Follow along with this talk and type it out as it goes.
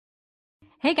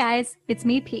Hey guys, it's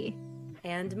me, P.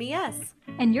 And me, S.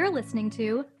 And you're listening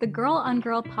to the Girl on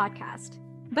Girl podcast.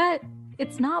 But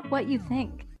it's not what you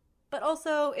think. But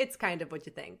also, it's kind of what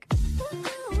you think.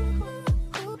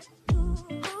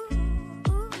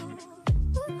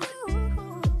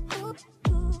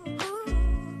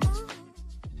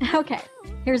 Okay,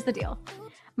 here's the deal.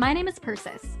 My name is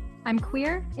Persis. I'm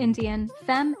queer, Indian,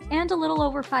 femme, and a little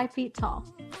over 5 feet tall.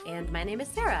 And my name is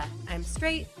Sarah. I'm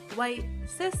straight, white,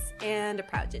 cis, and a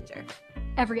proud ginger.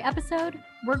 Every episode,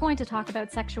 we're going to talk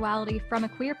about sexuality from a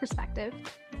queer perspective,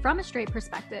 from a straight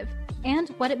perspective, and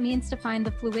what it means to find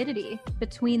the fluidity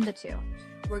between the two.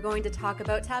 We're going to talk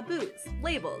about taboos,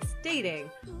 labels, dating,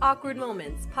 awkward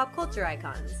moments, pop culture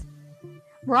icons.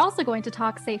 We're also going to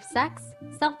talk safe sex,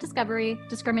 self-discovery,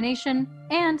 discrimination,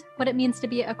 and what it means to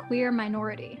be a queer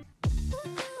minority.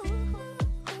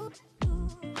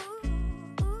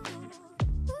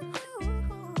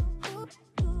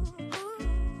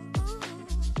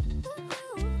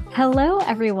 Hello,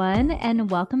 everyone,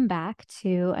 and welcome back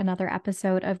to another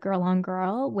episode of Girl on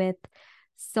Girl with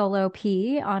Solo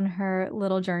P on her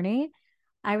little journey.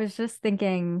 I was just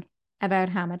thinking about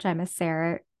how much I miss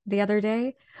Sarah the other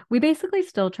day. We basically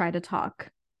still try to talk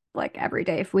like every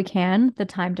day if we can. The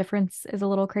time difference is a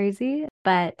little crazy,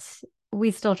 but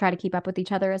we still try to keep up with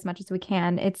each other as much as we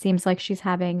can. It seems like she's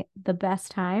having the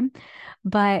best time,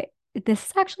 but this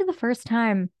is actually the first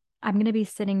time I'm going to be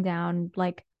sitting down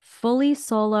like fully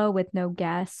solo with no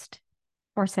guest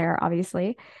or Sarah,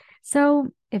 obviously. So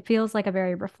it feels like a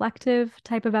very reflective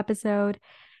type of episode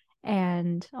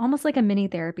and almost like a mini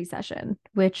therapy session,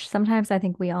 which sometimes I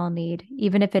think we all need,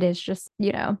 even if it is just,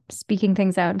 speaking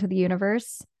things out into the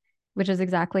universe, which is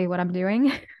exactly what I'm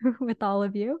doing with all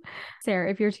of you. Sarah,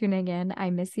 if you're tuning in,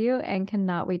 I miss you and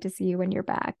cannot wait to see you when you're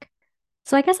back.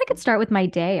 So I guess I could start with my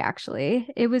day,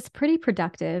 actually. It was pretty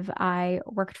productive. I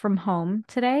worked from home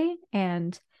today.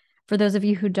 And for those of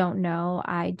you who don't know,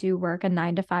 I do work a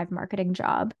 9 to 5 marketing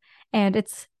job. And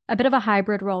it's a bit of a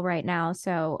hybrid role right now.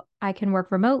 So I can work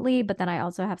remotely, but then I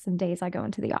also have some days I go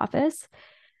into the office.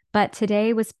 But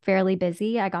today was fairly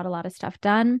busy. I got a lot of stuff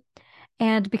done.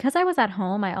 And because I was at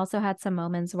home, I also had some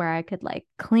moments where I could like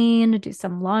clean, do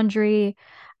some laundry.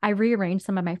 I rearranged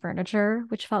some of my furniture,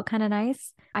 which felt kind of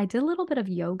nice. I did a little bit of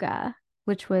yoga,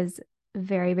 which was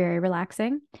very, very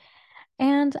relaxing.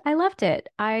 And I loved it.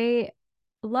 I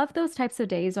love those types of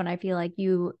days when I feel like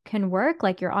you can work,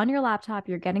 like you're on your laptop,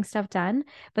 you're getting stuff done,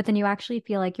 but then you actually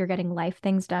feel like you're getting life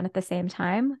things done at the same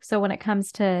time. So when it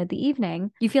comes to the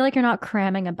evening, you feel like you're not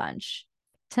cramming a bunch.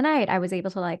 Tonight, I was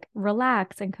able to like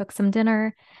relax and cook some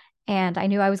dinner, and I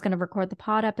knew I was going to record the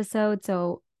pod episode.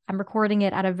 So I'm recording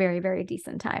it at a very, very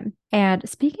decent time. And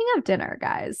speaking of dinner,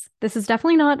 guys, this is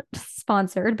definitely not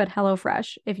sponsored, but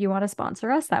HelloFresh, if you want to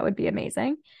sponsor us, that would be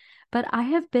amazing. But I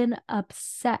have been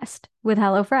obsessed with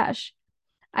HelloFresh.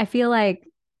 I feel like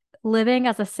living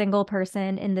as a single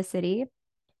person in the city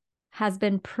has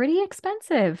been pretty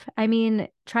expensive. I mean,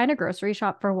 trying to grocery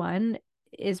shop for one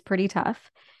is pretty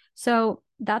tough. So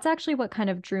that's actually what kind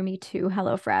of drew me to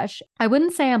HelloFresh. I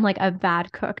wouldn't say I'm like a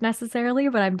bad cook necessarily,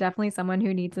 but I'm definitely someone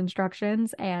who needs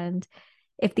instructions. And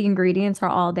if the ingredients are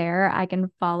all there, I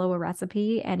can follow a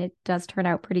recipe and it does turn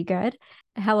out pretty good.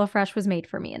 HelloFresh was made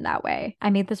for me in that way. I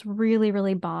made this really,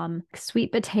 really bomb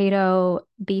sweet potato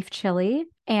beef chili,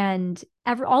 and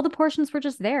all the portions were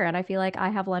just there. And I feel like I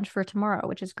have lunch for tomorrow,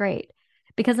 which is great.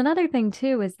 Because another thing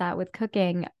too is that with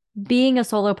cooking, being a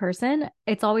solo person,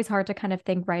 it's always hard to kind of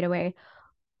think right away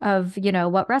of,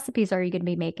 what recipes are you going to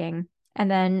be making?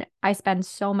 And then I spend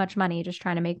so much money just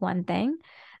trying to make one thing.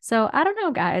 So I don't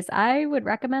know, guys, I would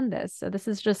recommend this. So this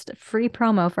is just free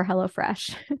promo for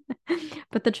HelloFresh.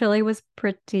 But the chili was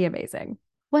pretty amazing.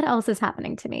 What else is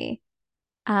happening to me?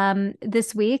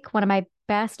 This week, one of my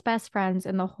best friends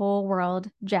in the whole world,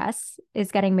 Jess,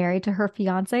 is getting married to her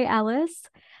fiance, Ellis.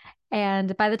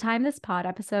 And by the time this pod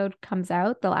episode comes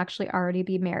out, they'll actually already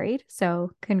be married.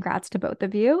 So congrats to both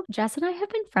of you. Jess and I have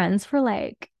been friends for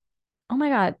like, oh my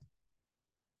God,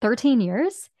 13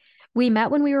 years. We met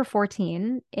when we were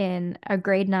 14 in a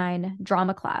grade 9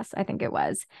 drama class, I think it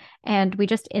was. And we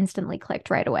just instantly clicked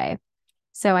right away.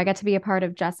 So I got to be a part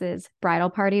of Jess's bridal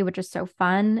party, which is so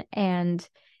fun. And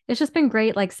it's just been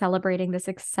great, like celebrating this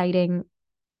exciting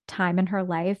time in her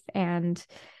life. And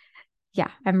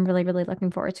yeah, I'm really, really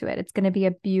looking forward to it. It's going to be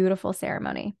a beautiful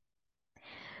ceremony.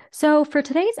 So for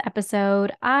today's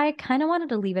episode, I kind of wanted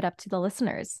to leave it up to the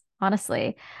listeners,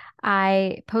 honestly.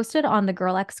 I posted on the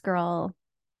Girl X Girl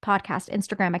podcast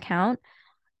Instagram account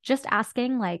just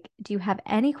asking, like, do you have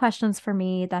any questions for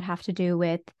me that have to do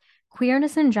with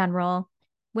queerness in general,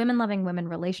 women loving women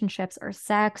relationships or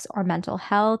sex or mental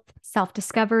health,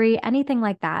 self-discovery, anything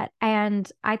like that. And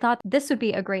I thought this would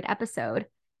be a great episode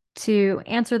to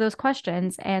answer those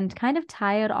questions and kind of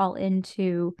tie it all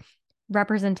into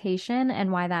representation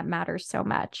and why that matters so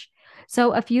much.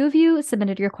 So a few of you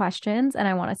submitted your questions, and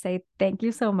I want to say thank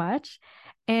you so much.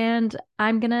 And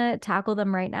I'm going to tackle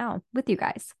them right now with you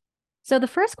guys. So the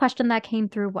first question that came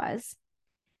through was,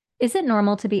 is it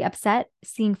normal to be upset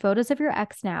seeing photos of your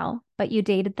ex now, but you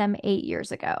dated them 8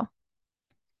 years ago?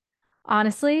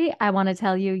 Honestly, I want to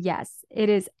tell you, yes, it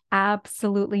is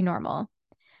absolutely normal.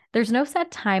 There's no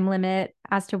set time limit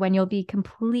as to when you'll be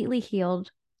completely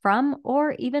healed from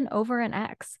or even over an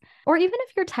ex. Or even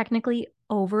if you're technically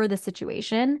over the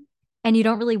situation and you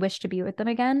don't really wish to be with them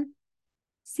again,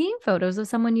 seeing photos of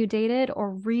someone you dated or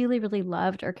really, really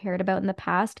loved or cared about in the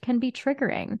past can be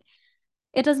triggering.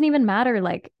 It doesn't even matter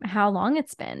like how long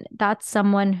it's been. That's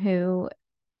someone who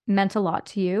meant a lot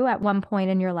to you at one point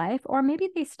in your life, or maybe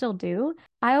they still do.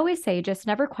 I always say just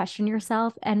never question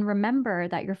yourself and remember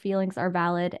that your feelings are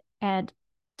valid and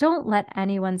don't let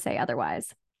anyone say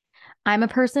otherwise. I'm a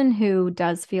person who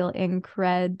does feel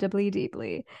incredibly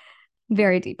deeply,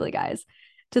 very deeply, guys,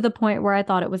 to the point where I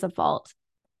thought it was a fault.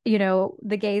 You know,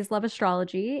 the gays love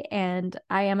astrology, and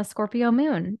I am a Scorpio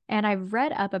moon. And I've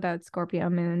read up about Scorpio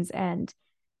moons, and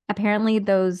apparently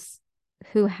those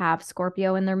who have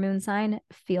Scorpio in their moon sign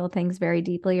feel things very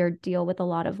deeply or deal with a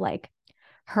lot of like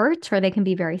hurt, or they can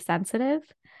be very sensitive,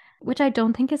 which I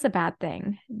don't think is a bad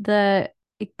thing. The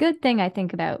good thing I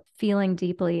think about feeling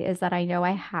deeply is that I know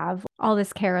I have all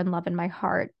this care and love in my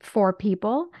heart for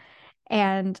people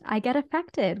and I get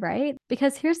affected, right?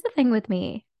 Because here's the thing with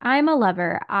me, I'm a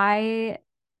lover. I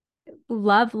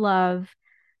love love.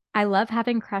 I love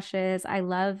having crushes. I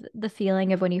love the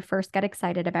feeling of when you first get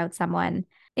excited about someone.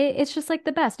 It's just like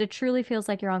the best. It truly feels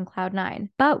like you're on cloud nine.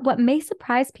 But what may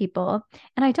surprise people,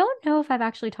 and I don't know if I've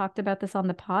actually talked about this on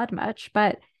the pod much,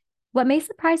 but what may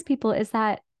surprise people is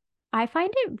that I find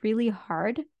it really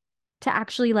hard to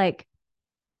actually like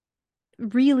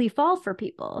really fall for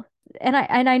people. And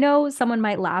I know someone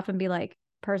might laugh and be like,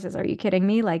 Persis, are you kidding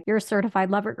me? Like you're a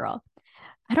certified lover girl.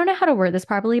 I don't know how to word this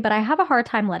properly, but I have a hard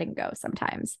time letting go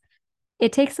sometimes.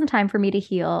 It takes some time for me to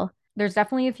heal. There's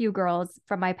definitely a few girls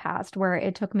from my past where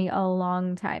it took me a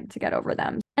long time to get over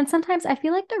them. And sometimes I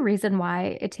feel like the reason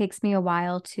why it takes me a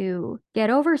while to get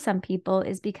over some people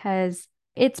is because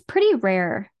it's pretty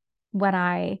rare when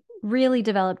I really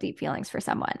develop deep feelings for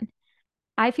someone.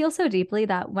 I feel so deeply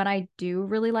that when I do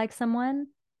really like someone,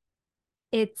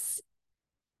 it's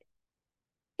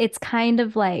it's kind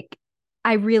of like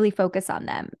I really focus on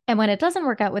them. And when it doesn't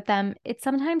work out with them, it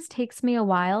sometimes takes me a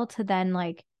while to then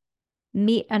like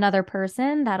meet another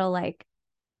person that'll like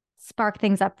spark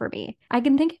things up for me. I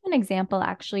can think of an example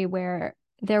actually where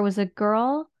there was a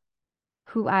girl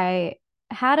who I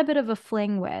had a bit of a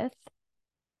fling with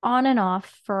on and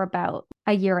off for about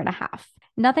a year and a half.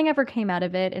 Nothing ever came out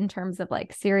of it in terms of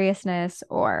like seriousness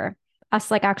or us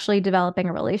like actually developing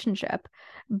a relationship.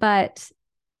 But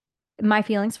my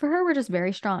feelings for her were just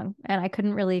very strong and I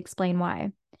couldn't really explain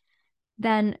why.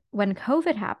 Then when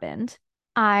COVID happened,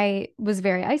 I was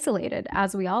very isolated,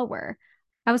 as we all were.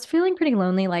 I was feeling pretty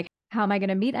lonely. Like, how am I going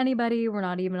to meet anybody? We're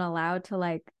not even allowed to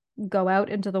like go out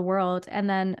into the world. And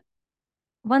then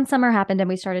one summer happened and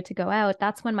we started to go out.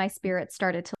 That's when my spirit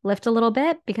started to lift a little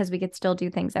bit because we could still do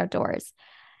things outdoors.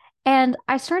 And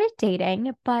I started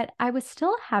dating, but I was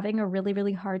still having a really,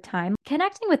 really hard time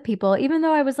connecting with people, even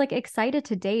though I was like excited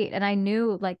to date. And I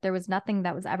knew like there was nothing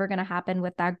that was ever going to happen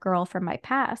with that girl from my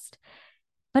past.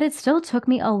 But it still took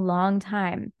me a long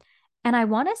time. And I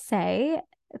want to say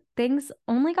things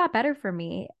only got better for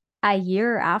me a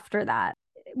year after that,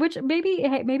 which maybe,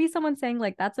 hey, maybe someone's saying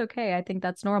like, that's okay. I think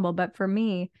that's normal. But for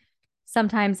me,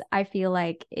 sometimes I feel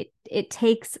like it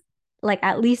takes like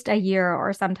at least a year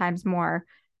or sometimes more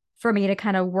for me to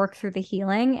kind of work through the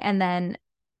healing. And then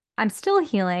I'm still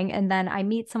healing. And then I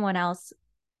meet someone else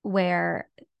where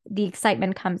the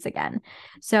excitement comes again.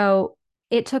 So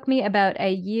it took me about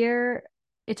a year.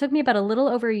 It took me about a little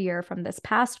over a year from this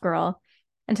past girl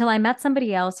until I met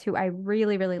somebody else who I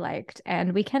really, really liked.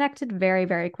 And we connected very,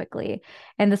 very quickly.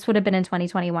 And this would have been in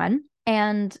 2021.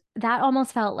 And that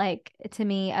almost felt like to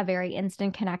me a very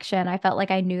instant connection. I felt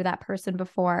like I knew that person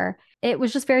before. It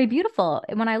was just very beautiful.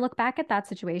 When I look back at that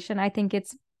situation, I think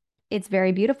it's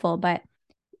very beautiful. But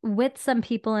with some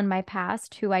people in my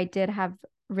past who I did have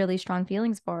really strong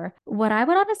feelings for, what I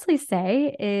would honestly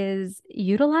say is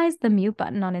utilize the mute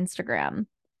button on Instagram.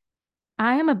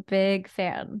 I am a big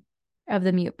fan of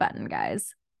the mute button,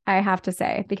 guys. I have to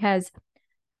say, because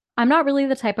I'm not really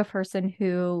the type of person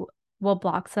who will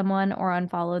block someone or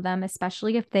unfollow them,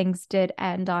 especially if things did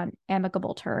end on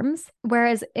amicable terms.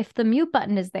 Whereas if the mute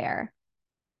button is there,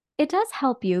 it does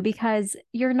help you because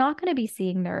you're not going to be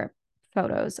seeing their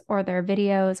photos or their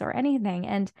videos or anything.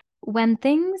 And when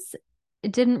things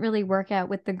didn't really work out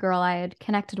with the girl I had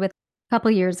connected with a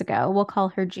couple years ago, we'll call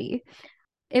her G,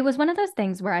 it was one of those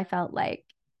things where I felt like,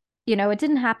 it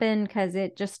didn't happen because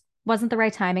it just wasn't the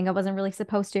right timing. It wasn't really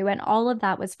supposed to. And all of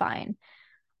that was fine.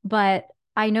 But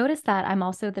I noticed that I'm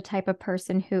also the type of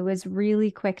person who is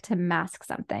really quick to mask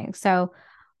something. So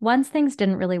once things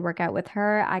didn't really work out with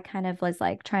her, I kind of was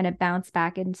like trying to bounce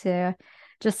back into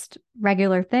just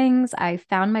regular things. I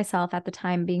found myself at the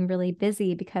time being really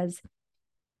busy because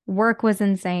work was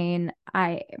insane.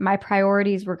 My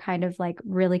priorities were kind of like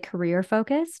really career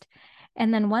focused.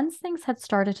 And then once things had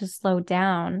started to slow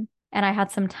down and I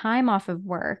had some time off of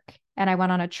work and I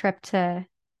went on a trip to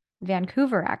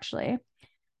Vancouver actually,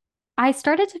 I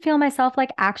started to feel myself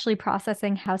like actually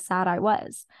processing how sad I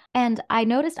was. And I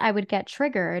noticed I would get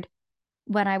triggered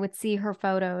when I would see her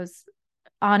photos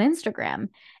on Instagram.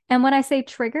 And when I say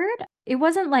triggered, it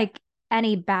wasn't like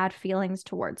any bad feelings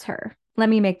towards her. Let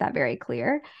me make that very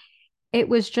clear. It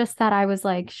was just that I was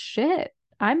like, shit,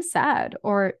 I'm sad.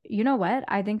 Or, you know what?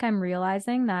 I think I'm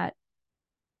realizing that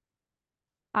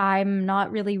I'm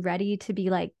not really ready to be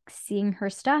like seeing her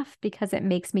stuff because it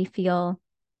makes me feel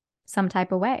some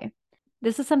type of way.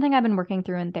 This is something I've been working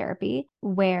through in therapy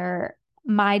where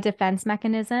my defense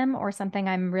mechanism or something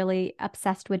I'm really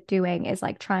obsessed with doing is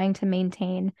like trying to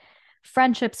maintain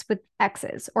friendships with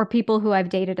exes or people who I've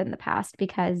dated in the past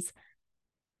because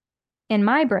in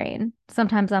my brain,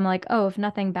 sometimes I'm like, oh, if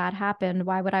nothing bad happened,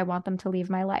 why would I want them to leave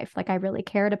my life? Like I really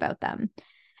cared about them.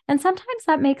 And sometimes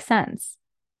that makes sense.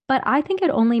 But I think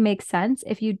it only makes sense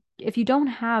if you don't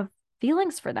have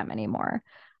feelings for them anymore.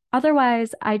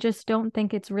 Otherwise, I just don't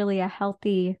think it's really a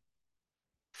healthy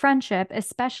friendship,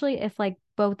 especially if like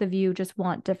both of you just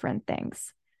want different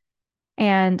things.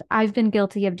 And I've been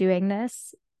guilty of doing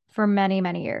this for many,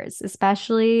 many years,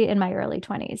 especially in my early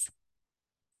 20s.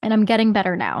 And I'm getting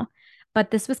better now. But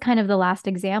this was kind of the last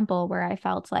example where I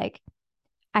felt like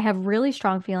I have really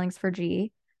strong feelings for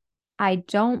G. I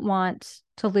don't want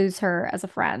to lose her as a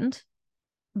friend,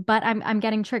 but I'm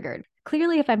getting triggered.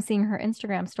 Clearly, if I'm seeing her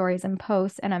Instagram stories and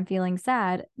posts and I'm feeling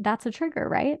sad, that's a trigger,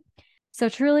 right? So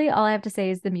truly, all I have to say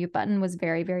is the mute button was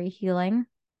very, very healing.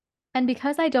 And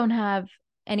because I don't have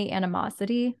any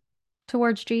animosity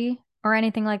towards G or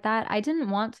anything like that, I didn't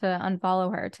want to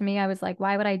unfollow her. To me, I was like,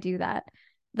 why would I do that?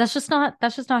 That's just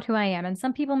not who I am. And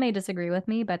some people may disagree with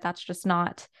me, but that's just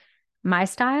not my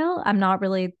style. I'm not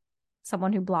really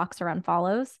someone who blocks or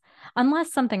unfollows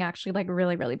unless something actually like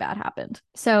really, really bad happened.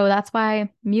 So that's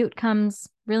why mute comes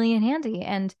really in handy.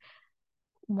 And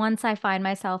once I find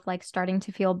myself like starting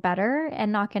to feel better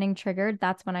and not getting triggered,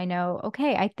 that's when I know,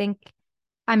 okay, I think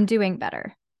I'm doing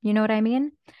better. You know what I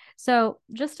mean? So,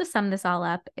 just to sum this all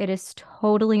up, it is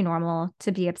totally normal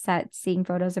to be upset seeing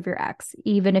photos of your ex,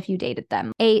 even if you dated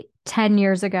them 8, 10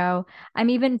 years ago. I'm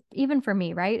even for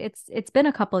me, right? It's been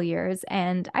a couple years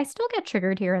and I still get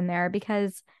triggered here and there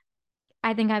because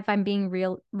I think if I'm being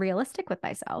realistic with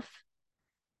myself,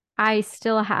 I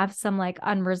still have some like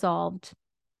unresolved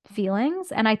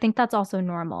feelings. And I think that's also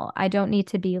normal. I don't need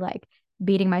to be like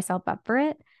beating myself up for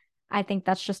it. I think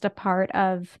that's just a part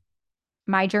of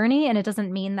my journey. And it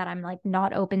doesn't mean that I'm like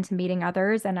not open to meeting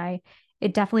others. And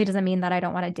it definitely doesn't mean that I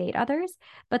don't want to date others.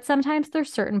 But sometimes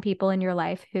there's certain people in your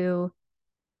life who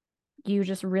you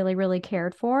just really, really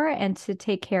cared for and to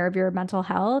take care of your mental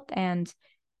health and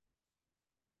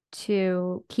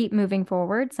to keep moving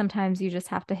forward. Sometimes you just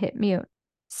have to hit mute.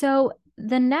 So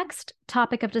the next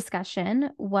topic of discussion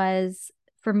was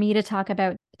for me to talk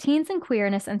about teens and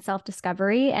queerness and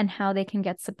self-discovery and how they can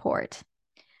get support.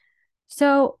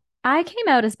 So I came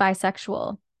out as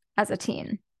bisexual as a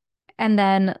teen and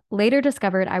then later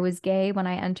discovered I was gay when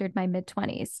I entered my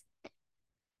mid-20s.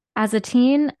 As a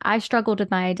teen, I struggled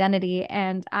with my identity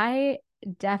and I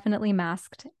definitely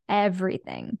masked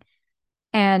everything.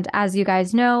 And as you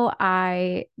guys know,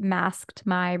 I masked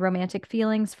my romantic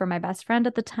feelings for my best friend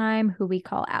at the time, who we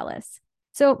call Alice.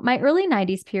 So my early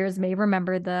 90s peers may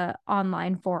remember the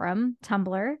online forum,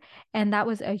 Tumblr, and that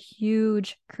was a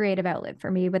huge creative outlet for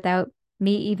me without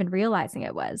me even realizing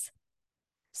it was.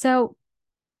 So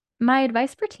my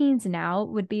advice for teens now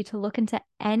would be to look into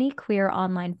any queer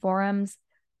online forums,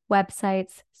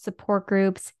 websites, support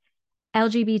groups,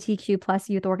 LGBTQ plus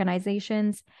youth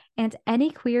organizations, and any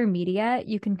queer media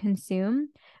you can consume,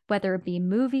 whether it be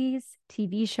movies,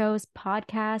 TV shows,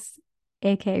 podcasts,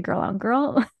 aka Girl on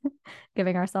Girl,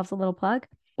 giving ourselves a little plug,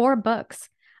 or books.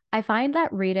 I find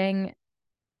that reading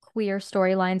queer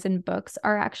storylines in books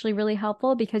are actually really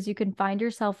helpful because you can find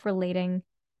yourself relating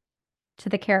to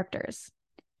the characters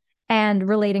and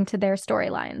relating to their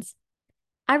storylines.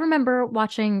 I remember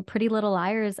watching Pretty Little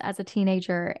Liars as a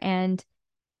teenager and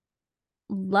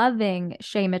loving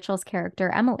Shay Mitchell's character,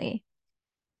 Emily,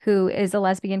 who is a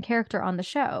lesbian character on the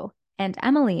show. And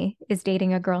Emily is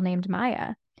dating a girl named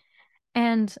Maya.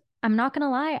 And I'm not going to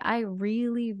lie, I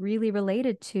really, really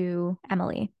related to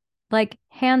Emily. Like,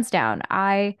 hands down.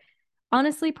 I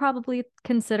honestly probably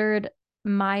considered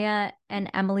Maya and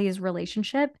Emily's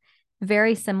relationship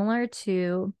very similar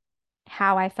to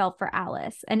how I felt for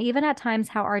Alice. And even at times,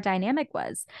 how our dynamic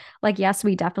was. Like, yes,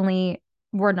 we definitely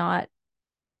were not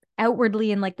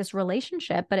outwardly in like this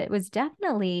relationship, but it was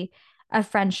definitely a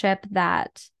friendship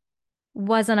that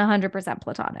wasn't 100%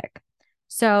 platonic.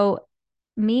 So,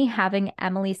 me having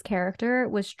Emily's character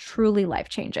was truly life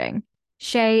changing.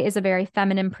 Shay is a very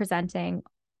feminine presenting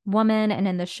woman, and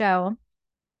in the show,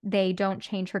 they don't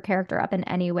change her character up in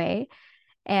any way.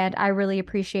 And I really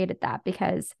appreciated that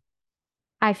because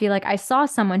I feel like I saw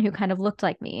someone who kind of looked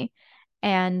like me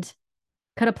and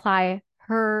could apply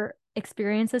her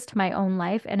experiences to my own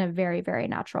life in a very, very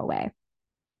natural way.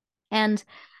 And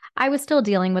I was still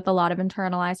dealing with a lot of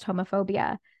internalized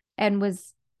homophobia and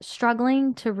was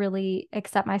struggling to really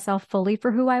accept myself fully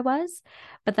for who I was.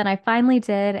 But then I finally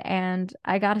did. And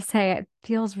I got to say, it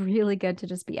feels really good to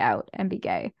just be out and be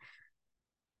gay.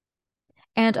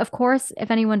 And of course, if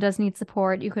anyone does need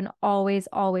support, you can always,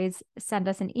 always send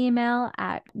us an email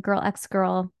at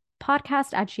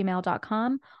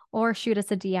girlxgirlpodcast@gmail.com or shoot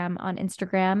us a DM on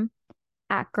Instagram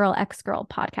at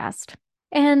girlxgirlpodcast.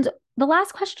 And the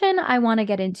last question I want to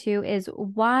get into is,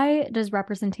 why does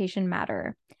representation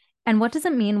matter? And what does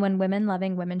it mean when women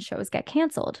loving women shows get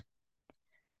canceled?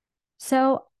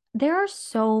 So there are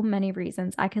so many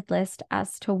reasons I could list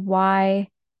as to why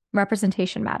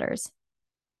representation matters.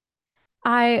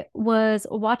 I was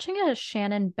watching a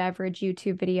Shannon Beveridge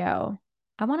YouTube video.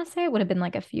 I want to say it would have been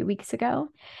like a few weeks ago.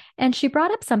 And she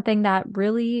brought up something that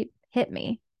really hit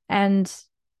me. And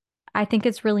I think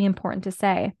it's really important to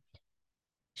say.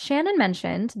 Shannon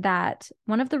mentioned that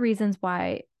one of the reasons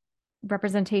why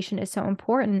representation is so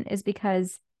important is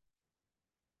because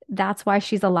that's why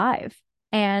she's alive.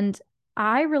 And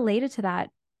I related to that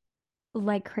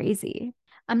like crazy.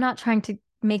 I'm not trying to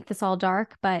make this all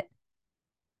dark, but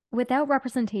without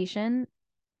representation,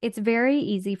 it's very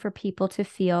easy for people to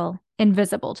feel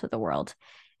invisible to the world.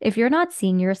 If you're not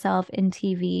seeing yourself in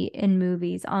TV, in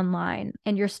movies, online,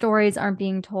 and your stories aren't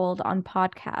being told on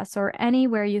podcasts or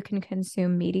anywhere you can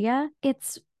consume media,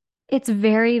 it's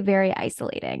very, very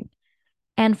isolating.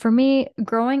 And for me,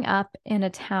 growing up in a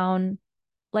town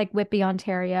like Whitby,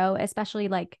 Ontario, especially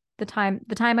like the time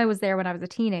I was there when I was a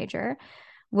teenager,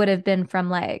 would have been from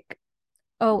like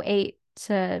 '08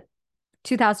 to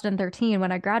 2013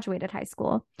 when I graduated high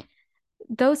school.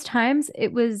 Those times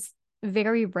it was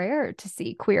very rare to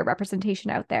see queer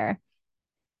representation out there.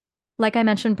 Like I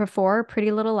mentioned before,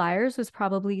 Pretty Little Liars was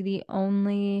probably the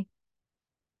only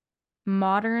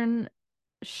modern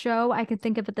show I could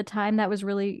think of at the time that was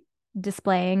really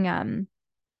displaying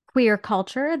queer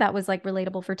culture that was like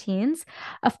relatable for teens.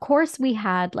 Of course, we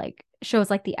had like shows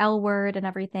like The L Word and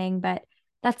everything, but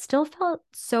that still felt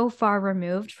so far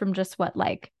removed from just what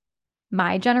like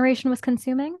my generation was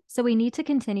consuming. So we need to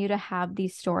continue to have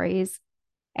these stories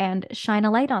and shine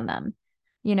a light on them.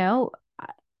 You know,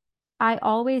 I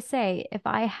always say if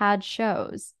I had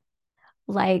shows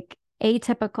like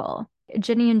Atypical,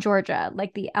 Ginny and Georgia,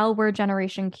 like the L Word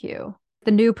Generation Q,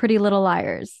 the new Pretty Little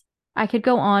Liars, I could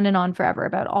go on and on forever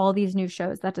about all these new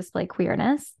shows that display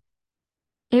queerness.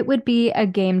 It would be a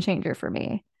game changer for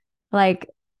me. Like,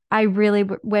 I really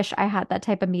wish I had that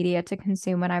type of media to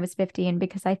consume when I was 15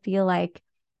 because I feel like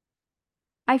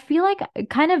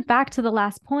kind of back to the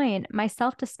last point, my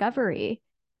self-discovery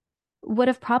would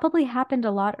have probably happened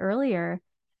a lot earlier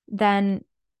than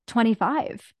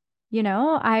 25. You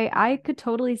know, I could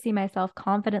totally see myself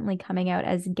confidently coming out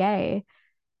as gay,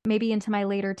 maybe into my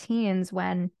later teens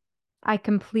when I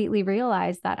completely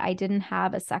realized that I didn't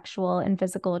have a sexual and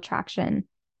physical attraction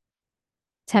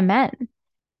to men.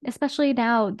 Especially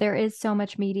now, there is so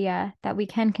much media that we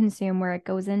can consume where it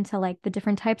goes into like the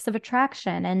different types of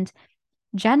attraction and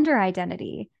gender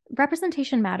identity.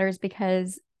 Representation matters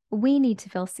because we need to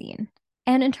feel seen.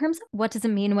 And in terms of what does it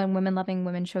mean when women loving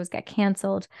women shows get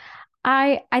canceled,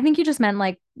 I think you just meant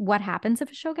like what happens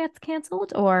if a show gets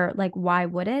canceled or like why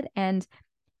would it? And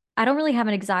I don't really have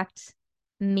an exact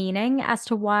meaning as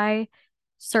to why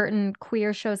certain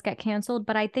queer shows get canceled,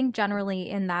 but I think generally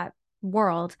in that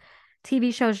world,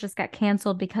 TV shows just get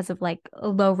canceled because of like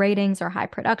low ratings or high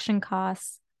production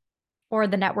costs. or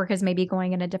the network is maybe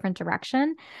going in a different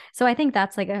direction. So I think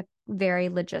that's like a very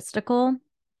logistical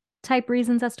type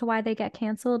reasons as to why they get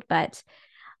canceled. But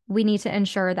we need to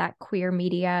ensure that queer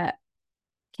media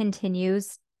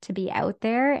continues to be out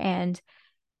there. And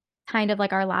kind of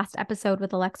like our last episode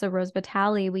with Alexa Rose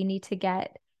Vitale, we need to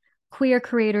get queer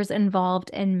creators involved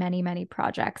in many, many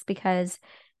projects, because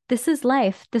this is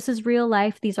life. This is real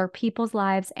life. These are people's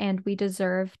lives, and we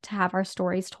deserve to have our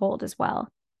stories told as well.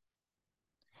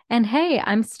 And hey,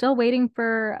 I'm still waiting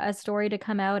for a story to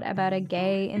come out about a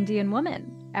gay Indian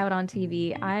woman out on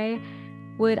TV. I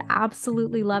would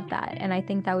absolutely love that. And I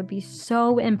think that would be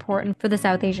so important for the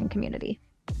South Asian community.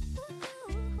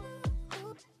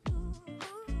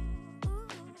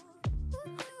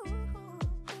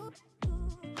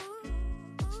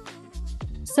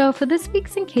 So for this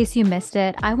week's In Case You Missed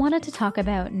It, I wanted to talk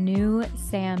about new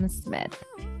Sam Smith.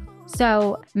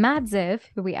 So Matt Ziv,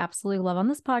 who we absolutely love on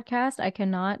this podcast, I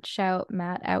cannot shout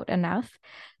Matt out enough,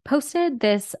 posted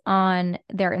this on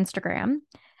their Instagram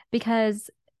because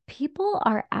people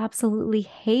are absolutely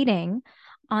hating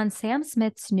on Sam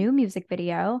Smith's new music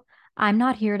video, I'm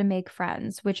Not Here to Make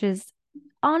Friends, which is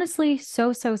honestly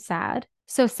so, so sad.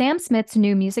 So Sam Smith's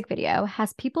new music video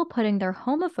has people putting their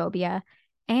homophobia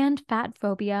and fat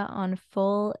phobia on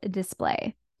full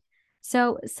display.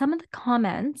 So some of the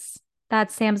comments that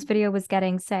Sam's video was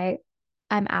getting say,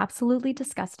 I'm absolutely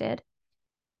disgusted.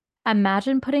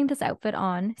 Imagine putting this outfit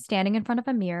on, standing in front of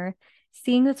a mirror,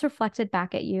 seeing this reflected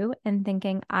back at you and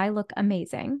thinking, I look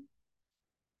amazing.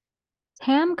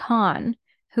 Tam Khan,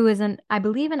 who is I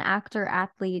believe an actor,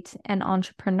 athlete, and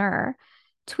entrepreneur,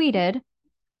 tweeted,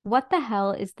 what the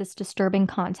hell is this disturbing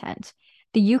content?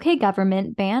 The UK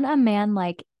government banned a man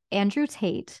like Andrew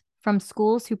Tate from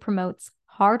schools who promotes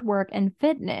hard work and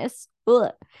fitness.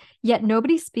 Ugh. Yet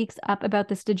nobody speaks up about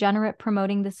this degenerate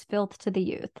promoting this filth to the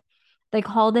youth. They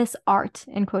call this art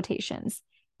in quotations.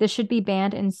 This should be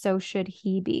banned, and so should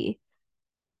he be.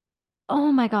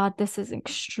 Oh my God, this is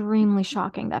extremely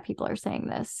shocking that people are saying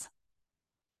this.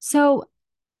 So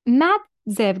Matt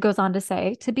Ziv goes on to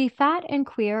say, to be fat and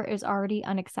queer is already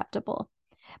unacceptable.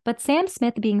 But Sam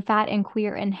Smith being fat and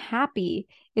queer and happy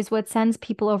is what sends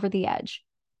people over the edge.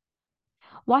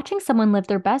 Watching someone live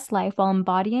their best life while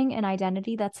embodying an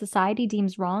identity that society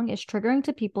deems wrong is triggering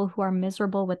to people who are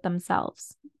miserable with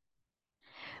themselves.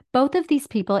 Both of these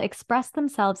people express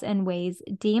themselves in ways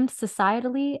deemed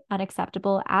societally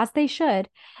unacceptable, as they should,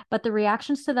 but the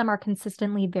reactions to them are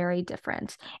consistently very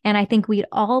different. And I think we'd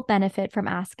all benefit from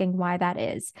asking why that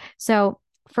is. So,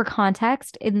 for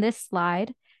context, in this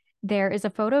slide, there is a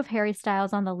photo of Harry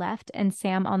Styles on the left and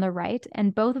Sam on the right,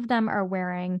 and both of them are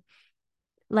wearing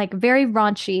like very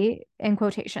raunchy, in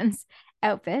quotations,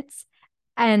 outfits.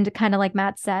 And kind of like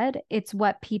Matt said, it's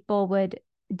what people would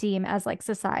deem as like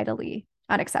societally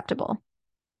unacceptable.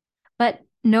 But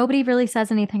nobody really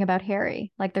says anything about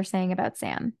Harry like they're saying about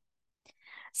Sam.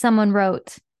 Someone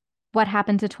wrote, what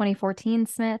happened to 2014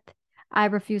 Smith? I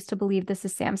refuse to believe this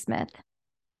is Sam Smith.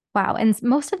 Wow. And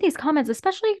most of these comments,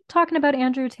 especially talking about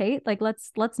Andrew Tate, like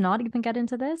let's not even get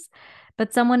into this.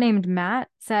 But someone named Matt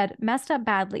said, messed up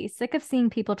badly, sick of seeing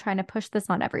people trying to push this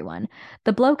on everyone.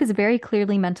 The bloke is very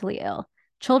clearly mentally ill.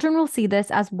 Children will see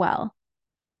this as well.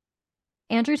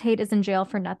 Andrew Tate is in jail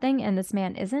for nothing, and this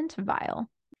man isn't. Vile.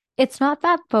 It's not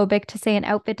that phobic to say an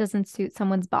outfit doesn't suit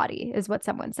someone's body, is what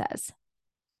someone says.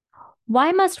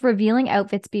 Why must revealing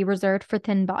outfits be reserved for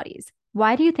thin bodies?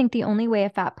 Why do you think the only way a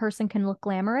fat person can look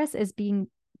glamorous is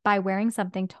by wearing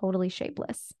something totally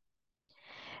shapeless?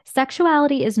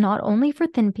 Sexuality is not only for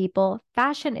thin people,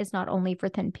 fashion is not only for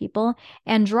thin people,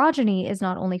 androgyny is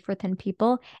not only for thin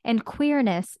people, and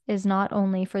queerness is not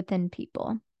only for thin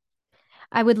people.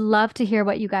 I would love to hear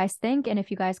what you guys think, and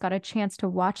if you guys got a chance to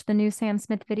watch the new Sam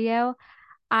Smith video.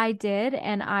 I did,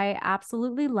 and I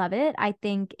absolutely love it. I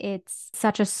think it's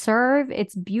such a serve.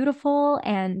 It's beautiful,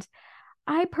 and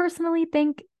I personally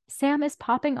think Sam is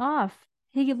popping off.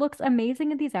 He looks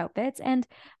amazing in these outfits, and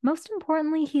most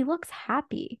importantly, he looks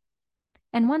happy.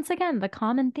 And once again, the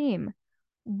common theme.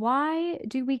 Why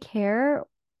do we care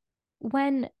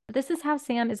when this is how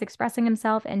Sam is expressing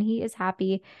himself and he is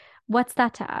happy? What's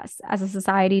that to us as a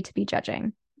society to be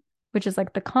judging? Which is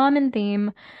like the common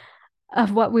theme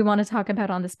of what we want to talk about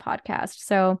on this podcast.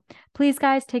 So please,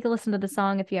 guys, take a listen to the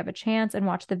song if you have a chance and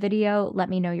watch the video. Let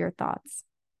me know your thoughts.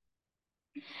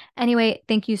 Anyway,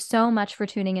 thank you so much for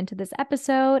tuning into this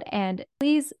episode. And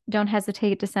please don't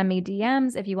hesitate to send me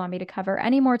DMs if you want me to cover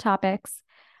any more topics.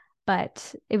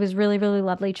 But it was really, really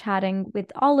lovely chatting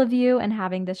with all of you and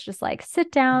having this just like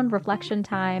sit down reflection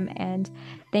time. And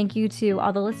thank you to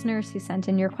all the listeners who sent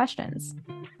in your questions.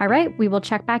 All right, we will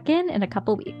check back in a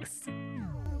couple weeks.